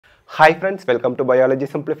Hi friends, welcome to Biology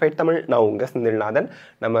Simplified Tamil. நான் உங்க செந்தில்நாதன்.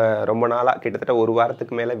 நம்ம ரொம்ப நாளா கிட்டத்தட்ட ஒரு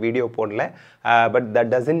வாரத்துக்கு மேல வீடியோ போடல. But that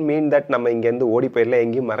doesn't mean that நம்ம இங்க இருந்து ஓடி போயிரல,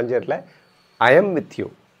 எங்கேயும் மறைஞ்சிரல. I am with you.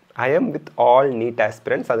 I am with all NEET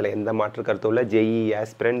aspirants. அதில் எந்த மாற்று கருத்தும் இல்லை. JEE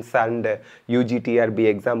aspirants and UGTRB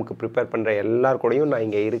எக்ஸாமுக்கு ப்ரிப்பேர் பண்ணுற எல்லார் கூடயும் நான்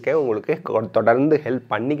இங்கே இருக்கேன். உங்களுக்கு தொடர்ந்து ஹெல்ப்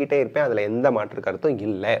பண்ணிக்கிட்டே இருப்பேன். அதில் எந்த மாற்று கருத்தும்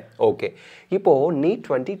இல்லை. ஓகே, இப்போது NEET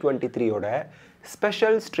 2023யோட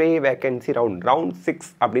special stray vacancy round 6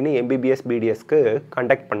 அப்படின்னு MBBS BDSக்கு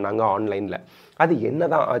கண்டக்ட் பண்ணாங்க ஆன்லைனில். அது என்ன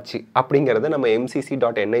தான் ஆச்சு அப்படிங்கிறத நம்ம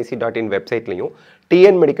MCC.nic.in வெப்சைட்லையும்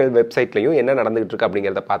TN மெடிக்கல் வெப்சைட்லையும் என்ன நடந்துகிட்டு இருக்கு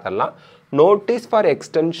அப்படிங்கிறத பார்த்தரலாம். Notice for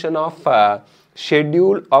extension of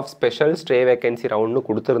schedule of special stray vacancy ரவுண்ட்னு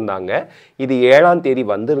கொடுத்துருந்தாங்க. இது 7ஆம் தேதி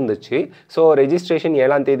வந்துருந்துச்சு. ஸோ ரெஜிஸ்ட்ரேஷன்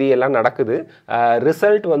 7ஆம் தேதி எல்லாம் நடக்குது.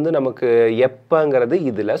 ரிசல்ட் வந்து நமக்கு எப்போங்கிறது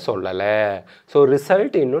இதில் சொல்லலை. ஸோ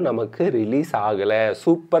ரிசல்ட் இன்னும் நமக்கு ரிலீஸ் ஆகலை.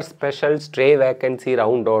 Super special stray vacancy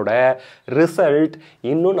ரவுண்டோட result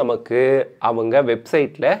இன்னும் நமக்கு அவங்க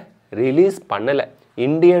வெப்சைட்டில் ரிலீஸ் பண்ணலை.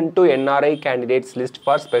 Indian to NRI candidates list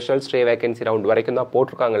for special stray vacancy round வரைக்கும் தான்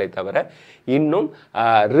போட்டிருக்காங்களே தவிர இன்னும்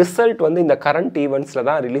ரிசல்ட் வந்து இந்த கரண்ட் ஈவெண்ட்ஸில்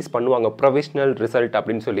தான் ரிலீஸ் பண்ணுவாங்க, ப்ரொவிஷ்னல் ரிசல்ட்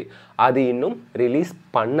அப்படின்னு சொல்லி. அது இன்னும் ரிலீஸ்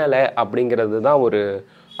பண்ணலை அப்படிங்கிறது தான் ஒரு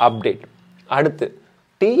அப்டேட். அடுத்து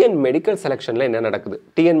TN மெடிக்கல் செலெக்ஷனில் என்ன நடக்குது?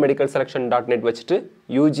 TN மெடிக்கல் செலெக்ஷன்.net வச்சுட்டு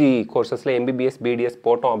UG கோர்சஸில் MBBS BDS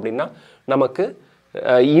போட்டோம் அப்படின்னா நமக்கு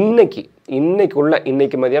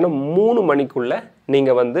இன்னைக்கு மதியானம் 3 மணிக்குள்ளே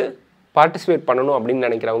நீங்கள் வந்து பார்ட்டிசிபேட் பண்ணணும் அப்படின்னு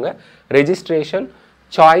நினைக்கிறவங்க registration,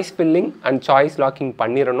 choice filling and choice locking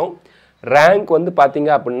பண்ணிடணும். ரேங்க் வந்து பார்த்தீங்க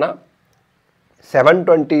அப்படின்னா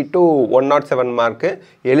 720 to 107 mark.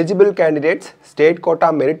 Eligible candidates state quota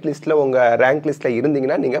merit லிஸ்ட்டில் உங்கள் ரேங்க் லிஸ்ட்டில்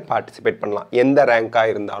இருந்தீங்கன்னா நீங்கள் பார்ட்டிசிபேட் பண்ணலாம். எந்த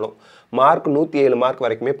ரேங்காக இருந்தாலும் மார்க் 107 மார்க்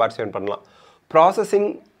வரைக்குமே பார்ட்டிசிபேட் பண்ணலாம். ப்ராசஸிங்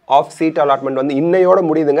ஆஃப் சீட் அலாட்மெண்ட் வந்து இன்னையோட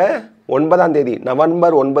முடியுதுங்க. 9ஆம் தேதி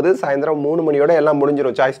நவம்பர் 9 சாயந்தரம் 3 மணியோட எல்லாம்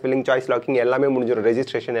முடிஞ்சிடும். சாய்ஸ் ஃபில்லிங், சாய்ஸ் லாக்கிங் எல்லாமே முடிஞ்சிடும்.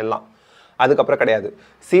 ரெஜிஸ்ட்ரேஷன் எல்லாம் அதுக்கப்புறம் கிடையாது.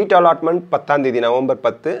 சீட் அலாட்மெண்ட் 10ஆம் தேதி November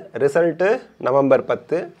 10, result November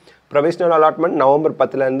 10, provisional allotment November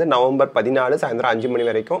 10லேருந்து November 14 சாயந்தரம் 5 மணி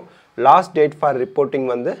வரைக்கும். லாஸ்ட் டேட் ஃபார் ரிப்போர்ட்டிங்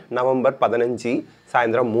வந்து நவம்பர் 15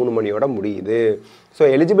 சாயந்தரம் 3 மணியோட முடியுது. ஸோ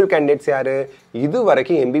எலிஜிபிள் கேண்டிடேட்ஸ் யார்? இது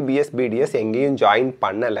வரைக்கும் MBBS BDS எங்கேயும் ஜாயின்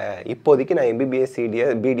பண்ணலை. இப்போதைக்கு நான் MBBS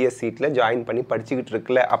BDS சீட்டில் ஜாயின் பண்ணி படிச்சுக்கிட்டு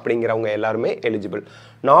இருக்கல அப்படிங்கிறவங்க எல்லாருமே எலிஜிபிள்.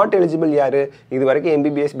 நாட் எலிஜிபிள் யார்? இது வரைக்கும்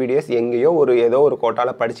MBBS BDS எங்கேயோ ஏதோ ஒரு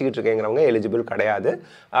கோட்டாவில் படிச்சுக்கிட்டு இருக்கேங்கிறவங்க எலிஜிபிள் கிடையாது.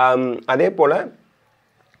 அதே போல்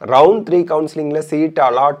ரவுண்ட் 3 கவுன்சிலிங்கில் சீட்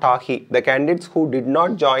அலாட் ஆகி the candidates who did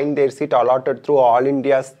not join their seat allotted through all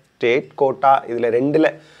India state quota, இதில் 2ல்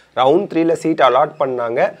ரவுண்ட் 3ல் சீட் அலாட்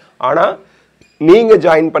பண்ணாங்க. ஆனால் நீங்கள்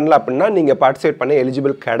ஜாயின் பண்ணல அப்படின்னா நீங்கள் பார்ட்டிசிபேட் பண்ண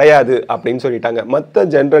எலிஜிபிள் கிடையாது அப்படின்னு சொல்லிட்டாங்க. மற்ற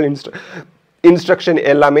ஜென்ரல் இன்ஸ்ட்ரக்ஷன்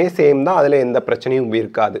எல்லாமே சேம் தான், அதில் எந்த பிரச்சனையும்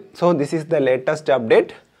இருக்காது. So this is the latest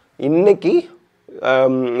update. இன்னைக்கு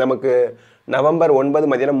நமக்கு நவம்பர் 9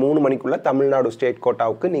 மதியானம் 3 மணிக்குள்ளே தமிழ்நாடு ஸ்டேட்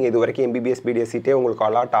கோட்டாவுக்கு நீங்கள் இது வரைக்கும் MBBS BDS சீட்டே உங்களுக்கு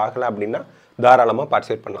அலாட் ஆகலை அப்படின்னா தாராளமாக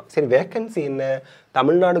பார்ட்டிசிபேட் பண்ணலாம். சரி, வேக்கன்சி என்ன?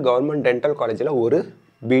 தமிழ்நாடு கவர்மெண்ட் டென்டல் காலேஜில் ஒரு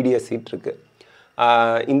BDS சீட் இருக்குது.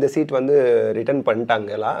 இந்த சீட் வந்து ரிட்டர்ன்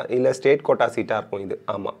பண்ணிட்டாங்களா இல்லை ஸ்டேட் கோட்டா சீட்டாக இருக்கும் இது?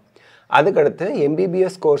 ஆமாம். அதுக்கடுத்து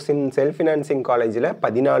MBBS கோர்ஸ் இன் செல்ஃப் ஃபினான்சிங் காலேஜில்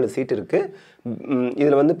 14 சீட் இருக்குது.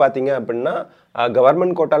 இதில் வந்து பார்த்தீங்க அப்படின்னா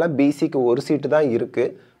கவர்மெண்ட் கோட்டாவில் BCக்கு ஒரு சீட்டு தான்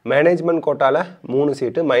இருக்குது. மேனேஜ்மெண்ட் கோட்டாவில் 3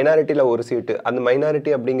 சீட்டு, மைனாரிட்டியில் ஒரு சீட்டு. அந்த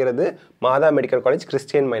மைனாரிட்டி அப்படிங்கிறது மாதா medical college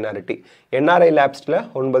Christian minority. NRI லேப்ஸில்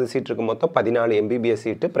 9 seat இருக்குது. மொத்தம் 14 MBBS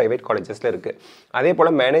சீட்டு ப்ரைவேட் காலேஜஸில் இருக்குது. அதே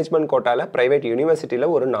போல் மேனேஜ்மெண்ட் கோட்டாவில் ப்ரைவேட்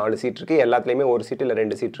யூனிவர்சிட்டியில் ஒரு 4 சீட் இருக்குது. எல்லாத்துலேயுமே ஒரு சீட்டு இல்லை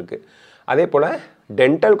 2 சீட் இருக்குது. அதே போல்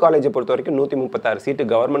டென்டல் காலேஜை பொறுத்த வரைக்கும் 136 சீட்டு.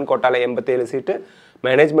 கவர்மெண்ட் கோட்டாவில் 87 சீட்டு,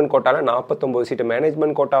 மேனேஜ்மெண்ட் கோட்டாவில் 49 சீட்டு.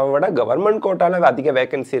 மேனேஜ்மெண்ட் கோட்டாவை விட கவர்மெண்ட் கோட்டாவில் அதிக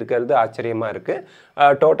வேக்கன்சி இருக்கிறது ஆச்சரியமாக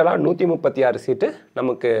இருக்குது. டோட்டலாக 136 சீட்டு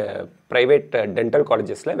நமக்கு ப்ரைவேட் டென்டல்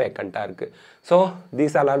காலேஜஸில் வேக்கண்ட்டாக இருக்குது. So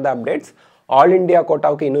these are all the updates. All India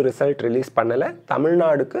கோட்டாவுக்கு இன்னும் ரிசல்ட் ரிலீஸ் பண்ணலை.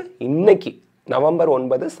 தமிழ்நாடுக்கு இன்னைக்கு நவம்பர்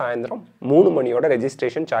 9 சாயந்தரம் 3 மணியோட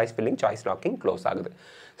registration, choice filling, choice locking close ஆகுது.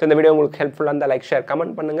 ஸோ இந்த வீடியோ உங்களுக்கு ஹெல்ப்ஃபுல்லாக இருந்தால் லைக், ஷேர்,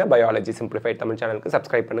 கமெண்ட் பண்ணுங்கள். பயாலஜி சிம்பிளிஃபைட் தமிழ் சேனலுக்கு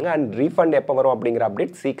சப்ஸ்கிரைப் பண்ணுங்கள். அண்ட் ரீஃபண்ட் எப்போ வரும் அப்படிங்கிற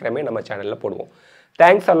அப்டேட் சீக்கிரமே நம்ம சேனலில் போடுவோம்.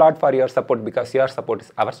 Thanks a lot for your support because your support is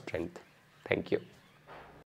our strength. Thank you.